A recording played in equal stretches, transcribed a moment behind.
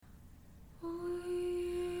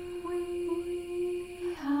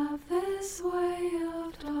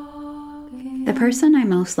The person I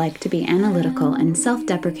most like to be analytical and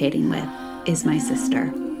self-deprecating with is my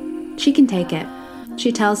sister. She can take it.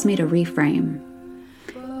 She tells me to reframe.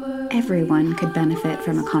 Everyone could benefit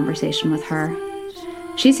from a conversation with her.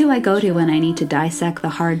 She's who I go to when I need to dissect the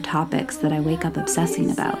hard topics that I wake up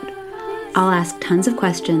obsessing about. I'll ask tons of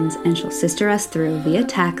questions and she'll sister us through via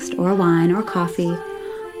text or wine or coffee.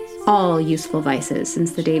 All useful vices,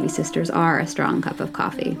 since the Davy sisters are a strong cup of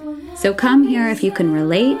coffee. So come here if you can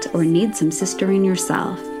relate or need some sistering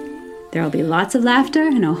yourself. There'll be lots of laughter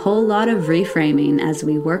and a whole lot of reframing as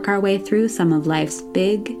we work our way through some of life's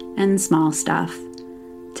big and small stuff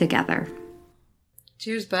together.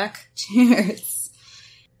 Cheers, Beck. Cheers.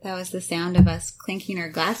 That was the sound of us clinking our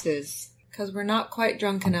glasses. Because we're not quite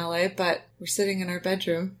drunk in LA, but we're sitting in our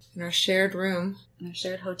bedroom, in our shared room. In our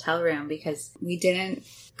shared hotel room, because we didn't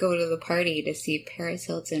go to the party to see Paris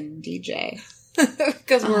Hilton DJ.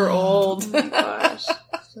 Because we're old. Oh my gosh.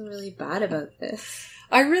 I feel really bad about this.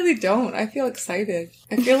 I really don't. I feel excited.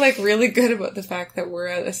 I feel like really good about the fact that we're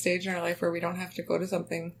at a stage in our life where we don't have to go to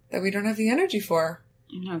something that we don't have the energy for.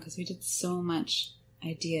 I know, because we did so much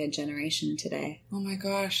idea generation today. Oh my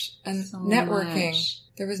gosh. And so networking. Much.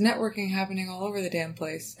 There was networking happening all over the damn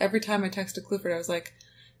place. Every time I texted Clifford, I was like,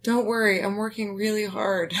 don't worry, I'm working really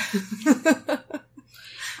hard.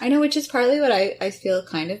 I know, which is partly what I feel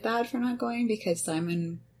kind of bad for not going, because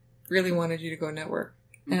Simon really wanted you to go network.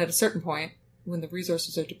 And at a certain point, when the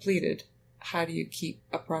resources are depleted, how do you keep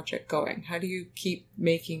a project going? How do you keep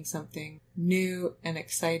making something new and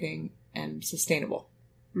exciting and sustainable?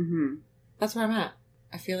 Mm-hmm. That's where I'm at.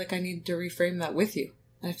 I feel like I need to reframe that with you.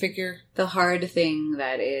 I figure the hard thing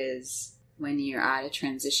that is when you're at a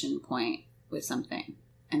transition point with something.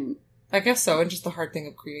 And I guess so. And just the hard thing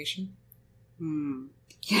of creation.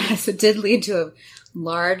 Yes, it did lead to a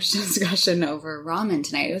large discussion over ramen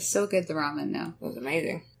tonight. It was so good, the ramen, though. It was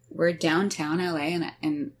amazing. We're downtown LA,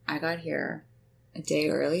 and I got here a day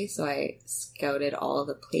early, so I scouted all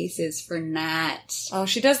the places for Nat. Oh,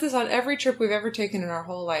 she does this on every trip we've ever taken in our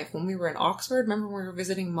whole life. When we were in Oxford, remember when we were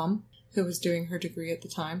visiting Mum, who was doing her degree at the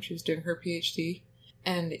time? She was doing her PhD.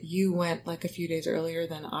 And you went like a few days earlier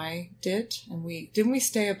than I did. And didn't we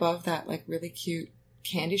stay above that like really cute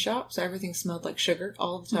candy shop? So everything smelled like sugar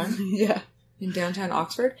all the time. Yeah. In downtown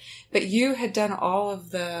Oxford. But you had done all of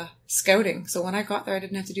the scouting. So when I got there, I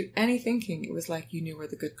didn't have to do any thinking. It was like you knew where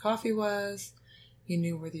the good coffee was. You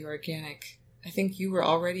knew where the organic... I think you were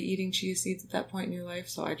already eating chia seeds at that point in your life,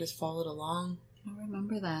 so I just followed along. I don't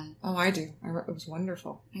remember that. Oh, I do. It was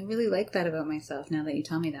wonderful. I really like that about myself now that you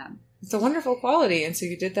tell me that. It's a wonderful quality, and so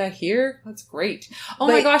you did that here? That's great. Oh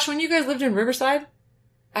my gosh, when you guys lived in Riverside,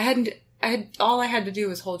 all I had to do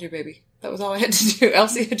was hold your baby. That was all I had to do.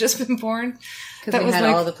 Elsie had just been born. Because we had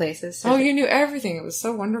all the places. You knew everything. It was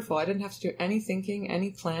so wonderful. I didn't have to do any thinking,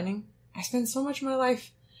 any planning. I spent so much of my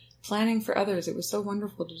life planning for others. It was so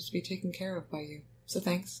wonderful to just be taken care of by you. So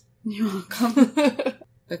thanks. You're welcome.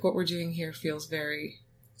 Like what we're doing here feels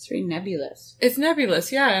It's very nebulous. It's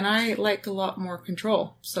nebulous, yeah, and I like a lot more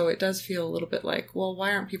control. So it does feel a little bit like, well,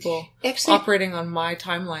 why aren't people operating on my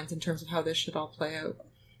timelines in terms of how this should all play out?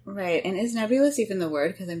 Right, and is nebulous even the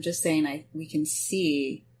word? Because I'm just saying we can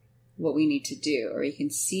see what we need to do, or you can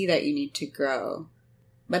see that you need to grow.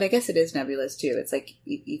 But I guess it is nebulous too. It's like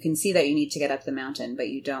you can see that you need to get up the mountain, but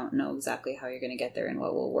you don't know exactly how you're going to get there and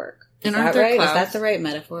what will work. Is that right? Clouds? Is that the right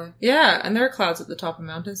metaphor? Yeah, and there are clouds at the top of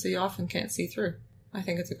mountains, so you often can't see through. I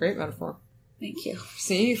think it's a great metaphor. Thank you.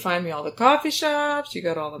 See, you find me all the coffee shops, you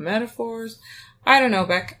got all the metaphors. I don't know,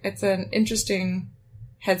 Beck. It's an interesting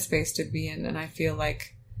headspace to be in, and I feel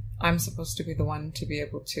like I'm supposed to be the one to be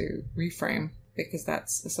able to reframe, because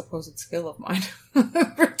that's a supposed skill of mine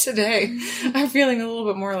for today. I'm feeling a little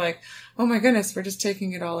bit more like, oh my goodness, we're just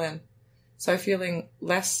taking it all in. So I'm feeling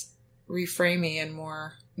less reframey and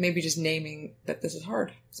more maybe just naming that this is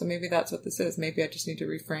hard. So maybe that's what this is. Maybe I just need to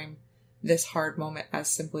reframe this hard moment as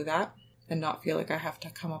simply that and not feel like I have to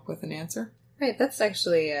come up with an answer. Right. That's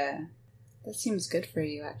actually, that seems good for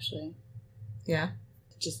you, actually. Yeah.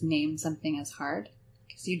 Just name something as hard.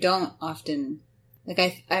 Because you don't often...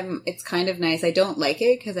 Like, it's kind of nice. I don't like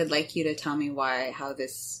it because I'd like you to tell me how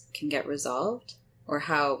this can get resolved, or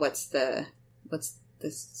what's the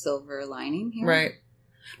silver lining here. Right.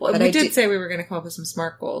 Well, but we did say we were going to come up with some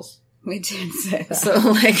SMART goals. We did say that.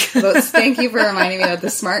 So, thank you for reminding me of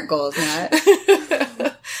the SMART goals, Matt.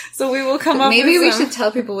 So we will come up with maybe we should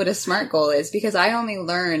tell people what a SMART goal is, because I only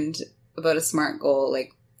learned about a SMART goal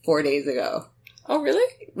 4 days ago. Oh,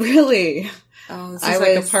 really? Really? Oh, this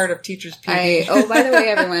is a part of Teachers PD. By the way,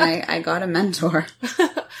 everyone, I got a mentor.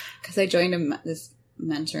 Because I joined this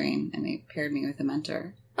mentoring, and they paired me with a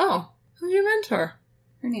mentor. Oh. Who's your mentor?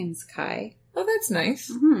 Her name's Kai. Oh, that's nice.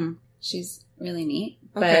 Mm-hmm. She's really neat.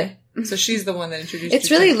 Okay. So she's the one that introduced It's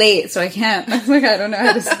you really to... late, so I can't. Like, I don't know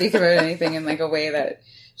how to speak about anything in like a way that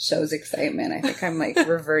shows excitement. I think I'm like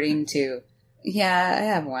reverting to, yeah, I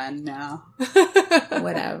have one now.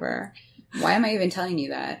 Whatever. Why am I even telling you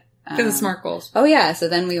that? For the SMART goals. Oh, yeah. So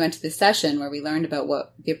then we went to this session where we learned about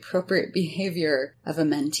what the appropriate behavior of a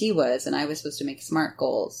mentee was, and I was supposed to make SMART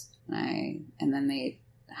goals. And then they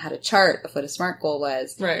had a chart of what a SMART goal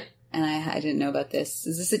was. Right. And I didn't know about this.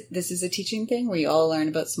 This is a teaching thing where you all learn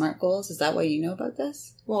about SMART goals? Is that why you know about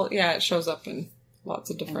this? Well, yeah, it shows up in lots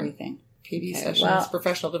of different Everything. PD Okay, sessions, well,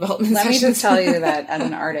 professional development Let sessions. me just tell you that as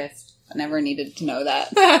an artist, I never needed to know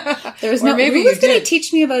that. There was Or no. maybe Who was you going to did.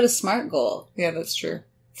 teach me about a SMART goal? Yeah, that's true.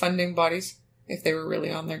 Funding bodies, if they were really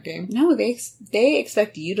on their game. No, they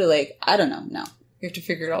expect you to like. I don't know. No. You have to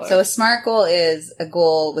figure it all So out. a SMART goal is a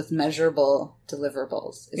goal with measurable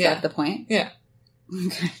deliverables. Is Yeah. that the point? Yeah.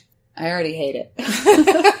 Okay. I already hate it.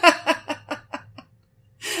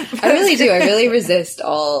 I really do. I really resist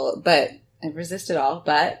all, but I resist it all.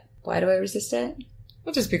 But why do I resist it?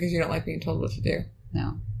 Well, just because you don't like being told what to do.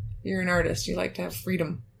 No, You're an artist. You like to have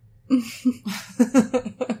freedom.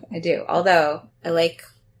 I do. Although I like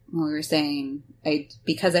what we were saying,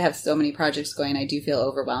 because I have so many projects going, I do feel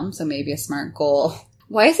overwhelmed. So maybe a SMART goal.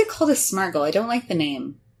 Why is it called a SMART goal? I don't like the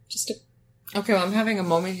name. Okay, well, I'm having a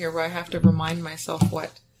moment here where I have to remind myself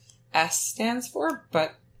what S stands for,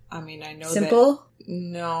 but I mean, I know Simple?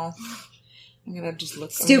 No. I'm going to just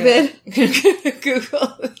look. Stupid. I'm gonna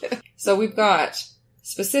Google it. So we've got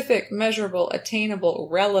specific, measurable, attainable,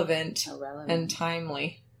 relevant, and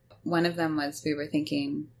timely. One of them was we were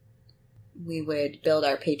thinking we would build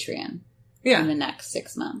our Patreon Yeah. in the next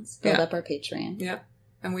 6 months. Build Yeah. up our Patreon. Yep.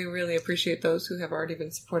 And we really appreciate those who have already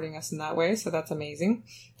been supporting us in that way, so that's amazing.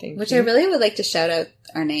 Thank Which you. I really would like to shout out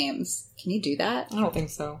our names. Can you do that? I don't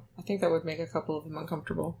think so. I think that would make a couple of them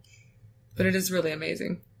uncomfortable. But it is really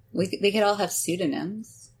amazing. They could all have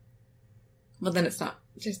pseudonyms. Well, then it's not.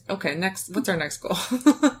 Just okay, next. What's our next goal?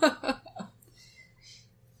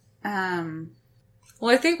 Well,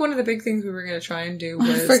 I think one of the big things we were going to try and do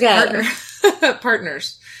was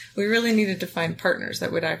partners. We really needed to find partners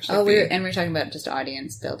that would actually we're talking about just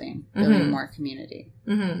audience building more community.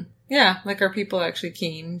 Mm-hmm. Yeah, like are people actually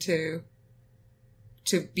keen to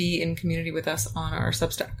be in community with us on our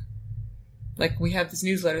Substack? Like we have this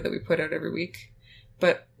newsletter that we put out every week,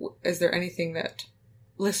 but is there anything that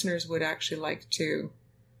listeners would actually like to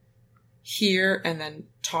hear and then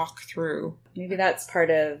talk through? Maybe that's part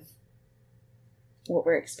of what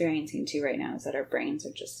we're experiencing too right now, is that our brains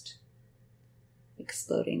are just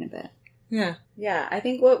exploding a bit. Yeah. Yeah, I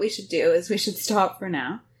think what we should do is we should stop for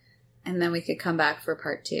now, and then we could come back for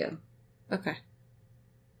part 2. Okay.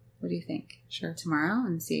 What do you think? Sure. Tomorrow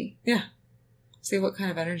and see? Yeah. See what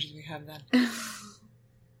kind of energy we have then.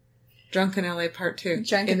 Drunken LA part 2.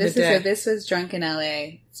 This was Drunken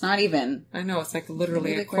LA. It's not even. I know, it's like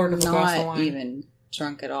literally a We're quarter of a glass of not wine. even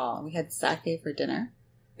drunk at all. We had sake for dinner.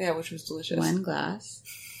 Yeah, which was delicious. 1 glass.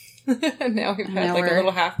 And now we've had like a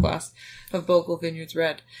little half glass of Bogle Vineyards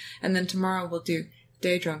Red. And then tomorrow we'll do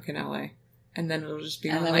Day Drunk in LA. And then it'll just be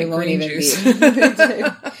on like green juice.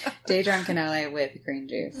 Day Drunk in LA with green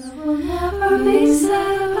juice.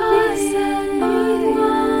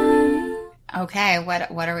 Okay,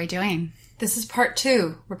 what are we doing? This is part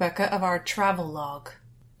 2, Rebecca, of our travel log.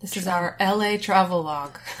 This is our LA travel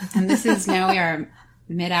log. And this is now we are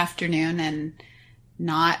mid-afternoon and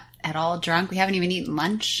not at all drunk. We haven't even eaten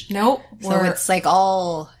lunch. Nope. So it's like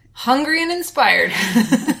all hungry and inspired.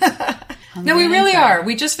 No, we really are.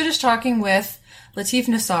 We just finished talking with Latif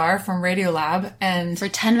Nassar from Radiolab and for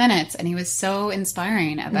 10 minutes, and he was so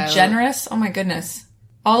inspiring about generous. Oh my goodness.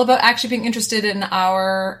 All about actually being interested in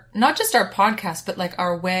our, not just our podcast, but like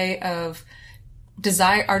our way of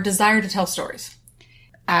our desire to tell stories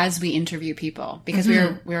as we interview people, because we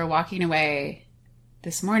were walking away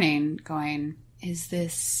this morning going, is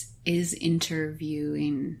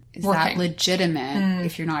interviewing, is working. that legitimate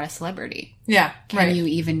if you're not a celebrity? Yeah. Can you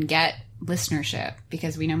even get listenership?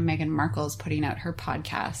 Because we know Meghan Markle's putting out her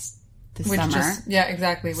podcast this summer. Yeah,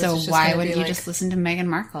 exactly. So why wouldn't you just listen to Meghan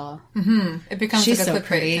Markle? Mm-hmm. It becomes She's like a so clickbait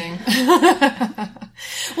pretty. thing.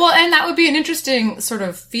 Well, and that would be an interesting sort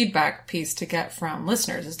of feedback piece to get from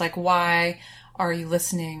listeners. Is like, why are you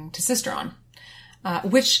listening to Sister On?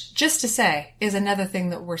 Which, just to say, is another thing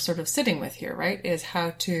that we're sort of sitting with here, right? Is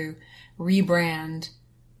how to rebrand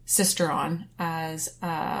Sister On as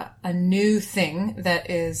a new thing that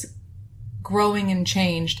is growing and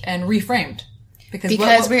changed and reframed.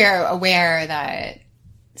 Because we are aware that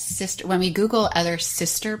sister, when we Google other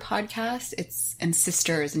sister podcasts, it's and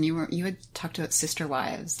sisters, and you had talked about sister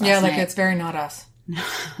wives. Yeah, like night. it's very not us.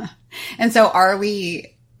 And so are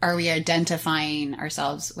we identifying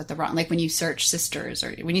ourselves with the wrong, like when you search sisters,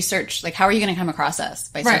 or when you search, like, how are you going to come across us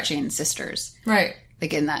by searching sisters? Right.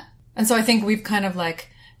 Like in that. And so I think we've kind of like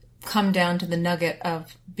come down to the nugget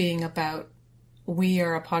of being about, we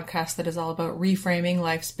are a podcast that is all about reframing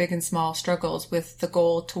life's big and small struggles with the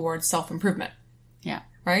goal towards self-improvement. Yeah.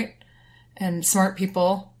 Right? And smart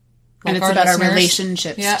people. Like and it's about listeners, our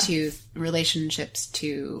relationships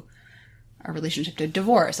to our relationship to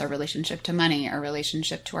divorce, our relationship to money, our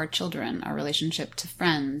relationship to our children, our relationship to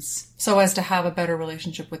friends. So as to have a better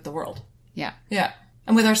relationship with the world. Yeah. Yeah.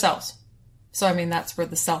 And with ourselves. So, I mean, that's where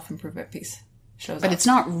the self-improvement piece shows up. But it's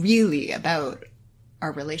not really about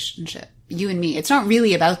our relationship. You and me. It's not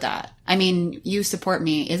really about that. I mean, you support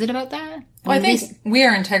me. Is it about that? Well, I think we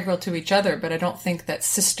are integral to each other, but I don't think that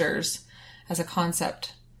sisters as a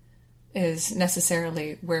concept is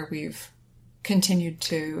necessarily where we've continued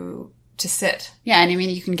to sit. Yeah, and I mean,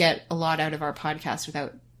 you can get a lot out of our podcast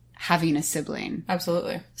without having a sibling.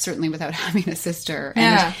 Absolutely. Certainly without having a sister.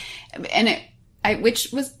 Yeah. And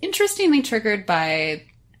which was interestingly triggered by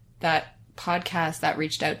that podcast that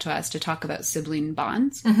reached out to us to talk about sibling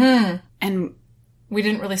bonds. Mm-hmm. And we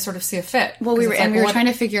didn't really sort of see a fit. Well, we were trying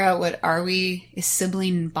to figure out is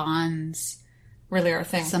sibling bonds really our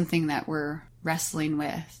thing? Something that we're wrestling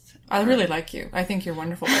with. I really like you. I think you're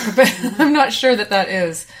wonderful. But I'm not sure that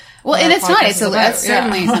is. Well, and it's not. It's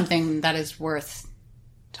certainly something that is worth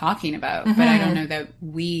talking about. Mm-hmm. But I don't know that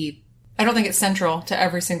I don't think it's central to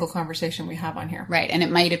every single conversation we have on here. Right. And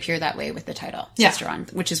it might appear that way with the title, yeah. Sister On,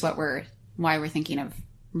 which is why we're thinking of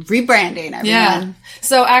rebranding everyone. Yeah.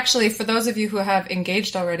 So actually, for those of you who have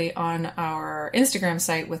engaged already on our Instagram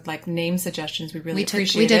site with like name suggestions, we really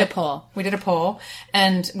appreciate it. We did a poll. We did a poll,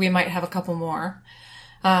 and we might have a couple more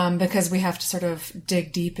because we have to sort of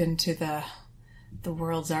dig deep into the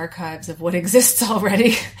world's archives of what exists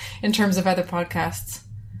already in terms of other podcasts.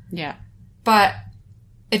 Yeah. But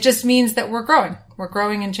it just means that we're growing. We're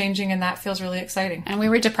growing and changing, and that feels really exciting. And we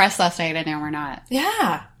were depressed last night, and now we're not.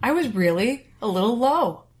 Yeah. I was really a little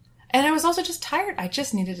low. And I was also just tired. I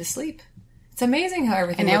just needed to sleep. It's amazing how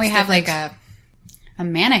everything And now we have different. like a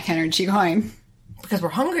manic energy going. Because we're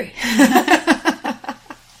hungry.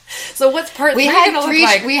 So what's part three gonna look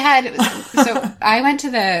like? So I went to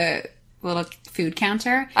the little food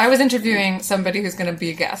counter. I was interviewing somebody who's going to be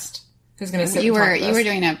a guest. Who's going to sit You and talk were with us.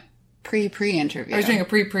 doing a pre-interview. I was doing a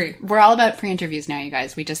pre-pre. We're all about pre-interviews now, you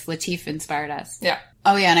guys. Latif inspired us. Yeah.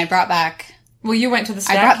 Oh yeah, and I brought back... Well, you went to the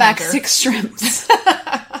snack I brought back counter. 6 shrimps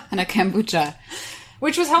and a kombucha.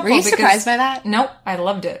 Which was helpful. Were you surprised by that? Nope. I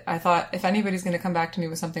loved it. I thought if anybody's going to come back to me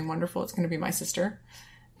with something wonderful, it's going to be my sister.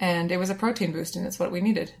 And it was a protein boost, and it's what we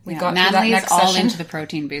needed. We got Natalie's through that next all session. into the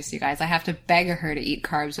protein boost, you guys. I have to beg her to eat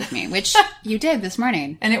carbs with me, which you did this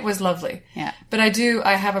morning. And it was lovely. Yeah. But I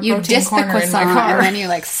have a You protein dissed the corner in my croissant, car. and then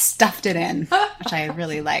you stuffed it in, which I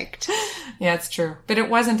really liked. Yeah, it's true. But it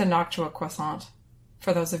wasn't a Noctua croissant.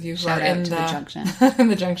 For those of you who Shout are out in to the junction. in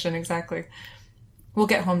the junction, exactly. We'll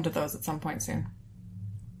get home to those at some point soon.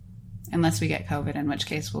 Unless we get COVID, in which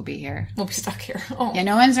case we'll be here. We'll be stuck here. Oh. Yeah,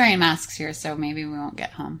 no one's wearing masks here, so maybe we won't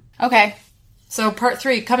get home. Okay. So part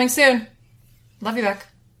 3, coming soon. Love you, Beck.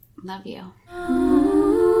 Love you.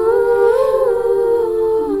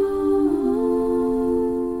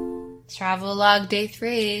 Travel log day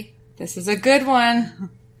 3. This is a good one.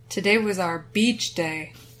 Today was our beach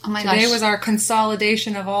day. Oh my gosh. Today was our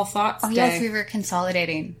consolidation of all thoughts day. Yes, we were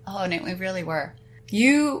consolidating. Oh, and we really were.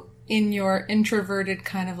 You, in your introverted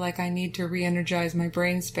kind of like, I need to re-energize my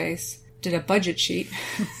brain space, did a budget sheet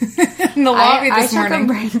in the lobby this morning. I took a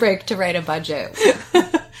brain break to write a budget.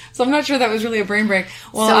 So I'm not sure that was really a brain break.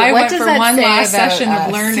 Well, so I what went does for that one say last about session us?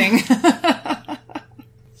 of learning.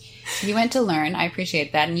 You went to learn. I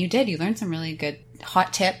appreciate that. And you did. You learned some really good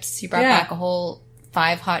hot tips. You brought back a whole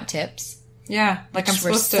 5 hot tips. Yeah. Like I'm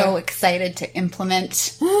supposed to. so excited to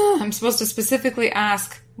implement. I'm supposed to specifically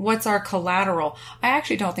ask, what's our collateral? I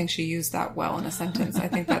actually don't think she used that well in a sentence. I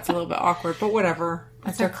think that's a little bit awkward, but whatever.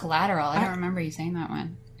 What's our collateral? I don't remember you saying that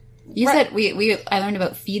one. You said I learned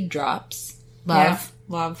about feed drops. Love.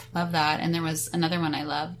 Yeah, love. Love that. And there was another one I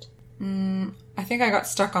loved. I think I got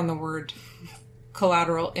stuck on the word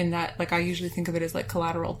collateral in that, like, I usually think of it as like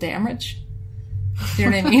collateral damage. Do you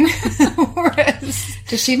know what I mean? Whereas,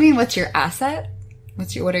 does she mean what's your asset?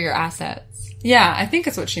 What are your assets? Yeah, I think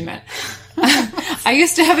it's what she meant. I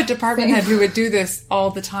used to have a department head who would do this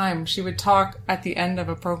all the time. She would talk at the end of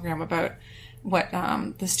a program about what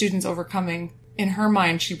the students overcoming. In her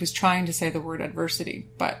mind, she was trying to say the word adversity,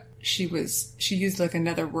 but she used like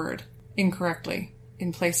another word incorrectly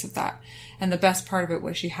in place of that. And the best part of it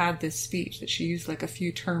was she had this speech that she used like a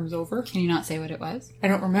few terms over. Can you not say what it was? I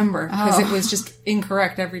don't remember because it was just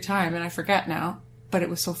incorrect every time and I forget now. But it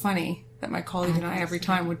was so funny that my colleague and I every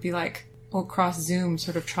time would be like, across Zoom,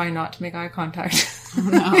 sort of try not to make eye contact. Oh,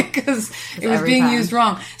 no. Because it was being used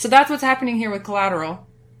wrong. So that's what's happening here with collateral.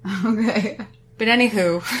 Okay. But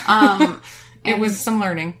anywho, it was some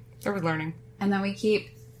learning. There was learning. And then we've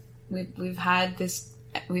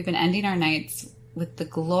been ending our nights with the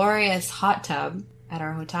glorious hot tub at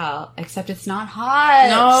our hotel, except it's not hot.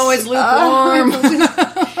 No, it's lukewarm.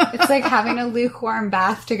 It's like having a lukewarm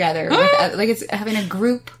bath together. Like it's having a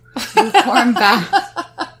group lukewarm bath.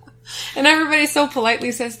 And everybody so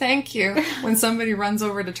politely says thank you when somebody runs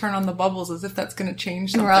over to turn on the bubbles as if that's going to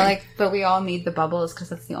change something. And we're all like, but we all need the bubbles because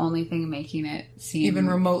that's the only thing making it seem even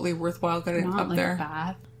remotely worthwhile getting up like there. A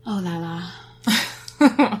bath. Oh, la la.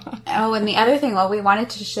 Oh, and the other thing, we wanted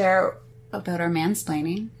to share about our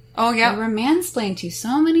mansplaining. Oh, yeah. We were mansplained to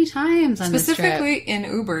so many times on this trip. Specifically in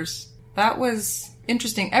Ubers. That was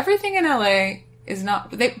interesting. Everything in LA is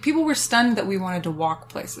not... people were stunned that we wanted to walk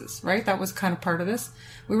places, right? That was kind of part of this.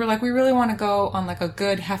 We were like, we really want to go on like a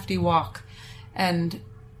good, hefty walk. And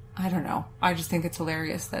I don't know. I just think it's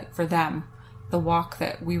hilarious that for them, the walk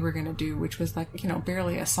that we were going to do, which was like,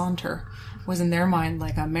 barely a saunter, was in their mind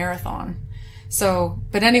like a marathon. So,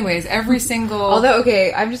 but anyways, every single... Although,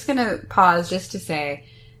 okay, I'm just going to pause just to say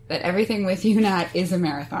that everything with you, Nat, is a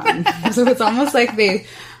marathon. So it's almost like they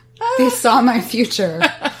saw my future.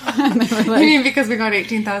 And they were like, you mean because we got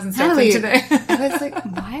 18,000 steps in today? I was like,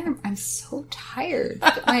 I'm so tired.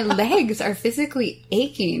 My legs are physically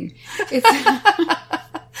aching. It's...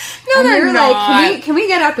 No, they're not. Like, can we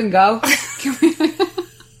get up and go?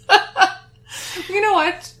 You know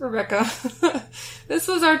what, Rebecca? This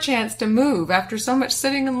was our chance to move after so much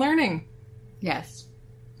sitting and learning. Yes.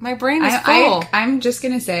 My brain is full. I'm just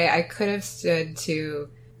going to say I could have stood to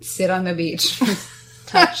sit on the beach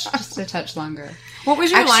just a touch longer. What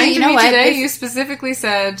was your line to me today? You specifically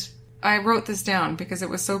said, I wrote this down because it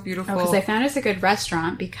was so beautiful. Because I found us a good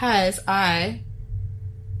restaurant because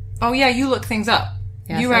Oh, yeah, you look things up.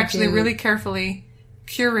 Yes, you actually really carefully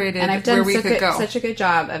curated and I've done where we could go. Such a good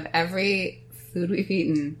job of every food we've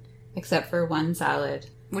eaten except for one salad.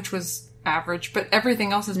 Which was average, but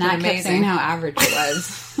everything else has been amazing. Nat kept saying how average it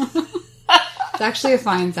was. It's actually a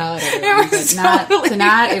fine salad, everyone. To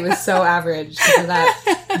Nat, it was so average because of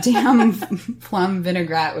that damn plum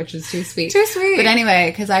vinaigrette, which was too sweet. Too sweet. But anyway,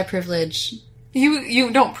 because I privilege...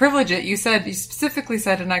 You don't privilege it. You specifically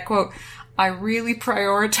said, and I quote, I really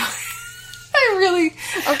prioritize...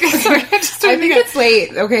 Okay, sorry. I think it's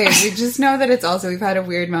late. Okay, we just know that it's also... We've had a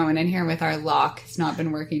weird moment in here with our lock. It's not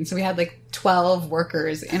been working. So we had like 12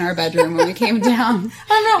 workers in our bedroom when we came down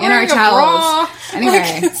I'm not in our towels.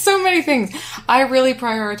 Anyway. Like, so many things. I really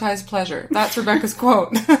prioritize pleasure. That's Rebecca's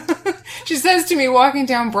quote. She says to me walking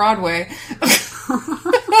down Broadway.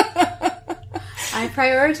 I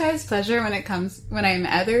prioritize pleasure when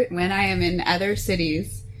I am in other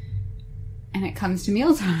cities and it comes to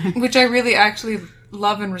mealtime. Which I really actually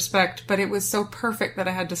love and respect, but it was so perfect that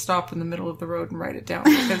I had to stop in the middle of the road and write it down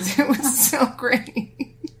because it was so great.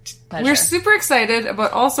 Pleasure. We're super excited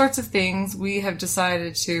about all sorts of things. We have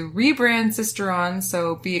decided to rebrand Sister On,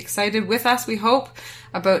 so be excited with us, we hope,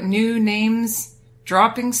 about new names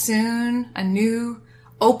dropping soon, a new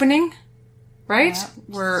opening, right? Yep,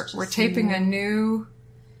 we're taping a new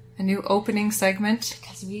opening segment.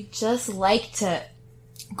 Because we just like to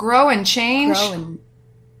grow and change. Grow and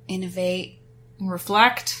innovate. And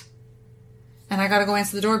reflect. And I gotta go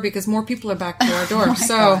answer the door because more people are back to our door.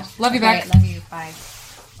 So, gosh. Love you back. Love you. Bye.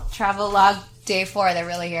 Travel log day 4. They're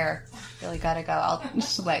really here. Really gotta go. I'll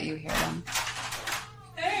just let you hear them.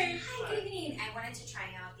 Hey. Hi, good evening. I wanted to try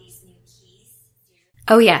out these new keys.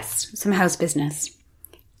 Oh yes, some house business.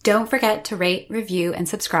 Don't forget to rate, review, and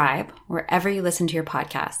subscribe wherever you listen to your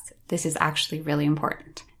podcasts. This is actually really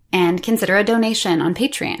important. And consider a donation on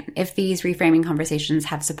Patreon if these reframing conversations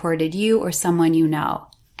have supported you or someone you know.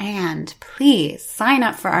 And please sign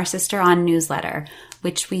up for our Sister On newsletter,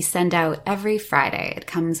 which we send out every Friday. It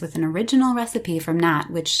comes with an original recipe from Nat,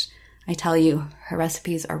 which I tell you, her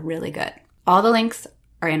recipes are really good. All the links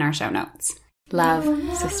are in our show notes. Love,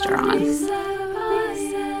 Sister On.